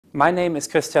My name is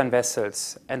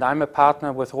Wessels, and I'm a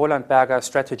partner with Roland Berger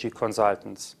Strategy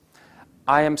Consultants.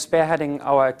 I am spearheading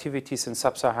our activities in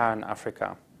sub-Saharan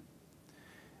Africa.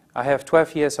 I have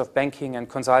 12 years of banking and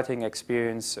consulting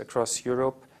experience across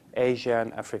Europe, Asia,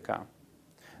 and Africa.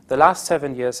 The last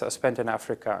 7 years I spent in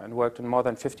Africa and worked in more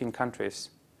than 15 countries.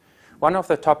 One of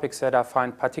the topics that I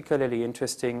find particularly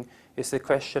interesting is the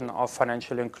question of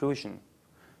financial inclusion.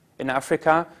 In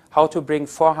Africa, how to bring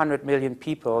 400 million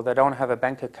people that don't have a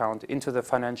bank account into the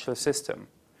financial system.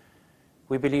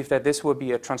 We believe that this will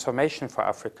be a transformation for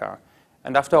Africa,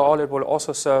 and after all, it will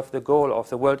also serve the goal of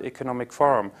the World Economic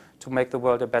Forum to make the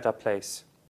world a better place.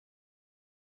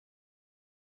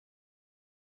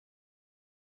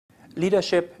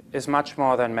 Leadership is much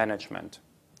more than management.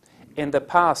 In the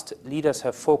past, leaders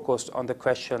have focused on the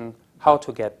question how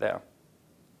to get there.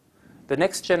 The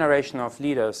next generation of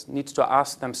leaders needs to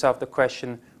ask themselves the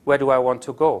question, where do I want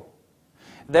to go?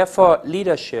 Therefore,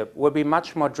 leadership will be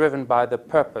much more driven by the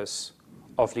purpose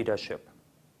of leadership.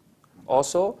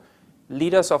 Also,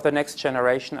 leaders of the next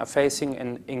generation are facing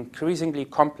an increasingly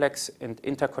complex and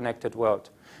interconnected world.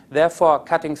 Therefore,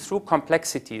 cutting through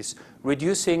complexities,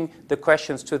 reducing the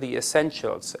questions to the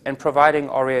essentials, and providing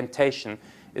orientation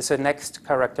is the next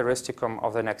characteristicum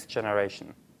of the next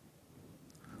generation.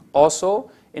 Also,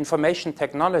 information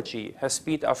technology has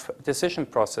speed up decision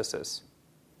processes.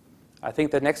 I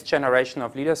think the next generation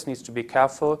of leaders needs to be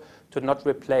careful to not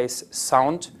replace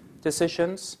sound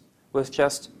decisions with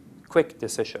just quick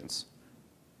decisions.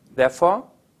 Therefore,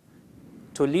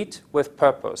 to lead with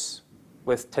purpose,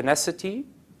 with tenacity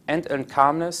and in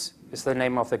calmness is the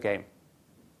name of the game.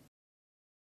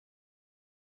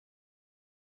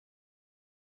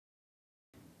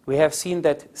 We have seen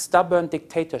that stubborn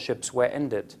dictatorships were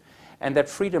ended and that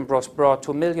freedom was brought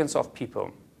to millions of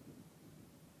people.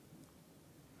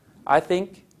 I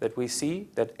think that we see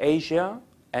that Asia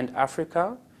and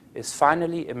Africa is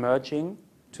finally emerging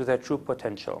to their true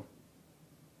potential.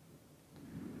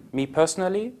 Me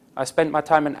personally, I spent my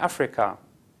time in Africa,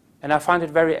 and I find it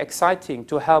very exciting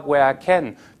to help where I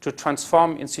can to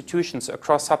transform institutions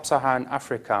across sub-Saharan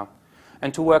Africa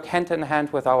and to work hand in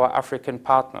hand with our African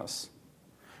partners,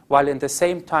 while in the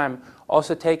same time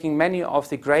also taking many of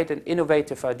the great and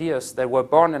innovative ideas that were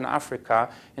born in Africa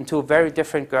into very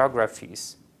different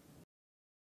geographies.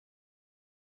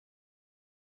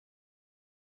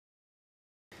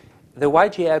 The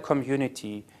YGL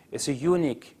community is a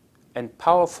unique and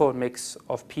powerful mix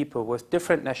of people with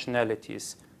different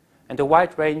nationalities and a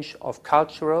wide range of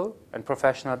cultural and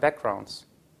professional backgrounds.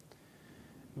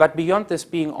 But beyond this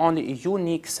being only a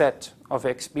unique set of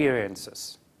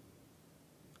experiences,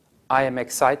 I am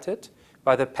excited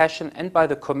by the passion and by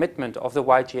the commitment of the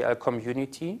YGL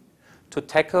community to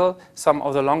tackle some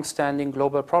of the long-standing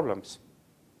global problems.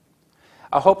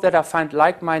 I hope that I find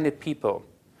like-minded people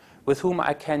with whom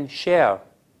I can share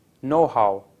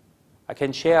know-how, I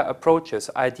can share approaches,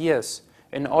 ideas,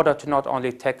 in order to not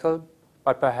only tackle,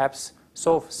 but perhaps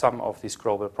solve some of these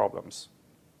global problems.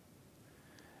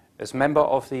 As a member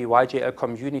of the YGL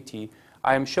community,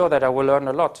 I am sure that I will learn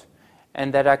a lot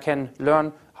and that I can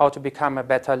learn how to become a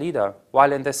better leader,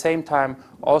 while in the same time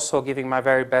also giving my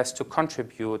very best to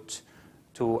contribute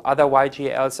to other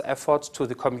YGL's efforts, to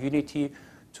the community,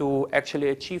 to actually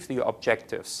achieve the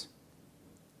objectives.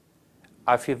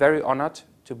 I feel very honored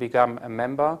to become a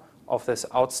member of this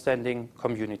outstanding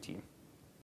community.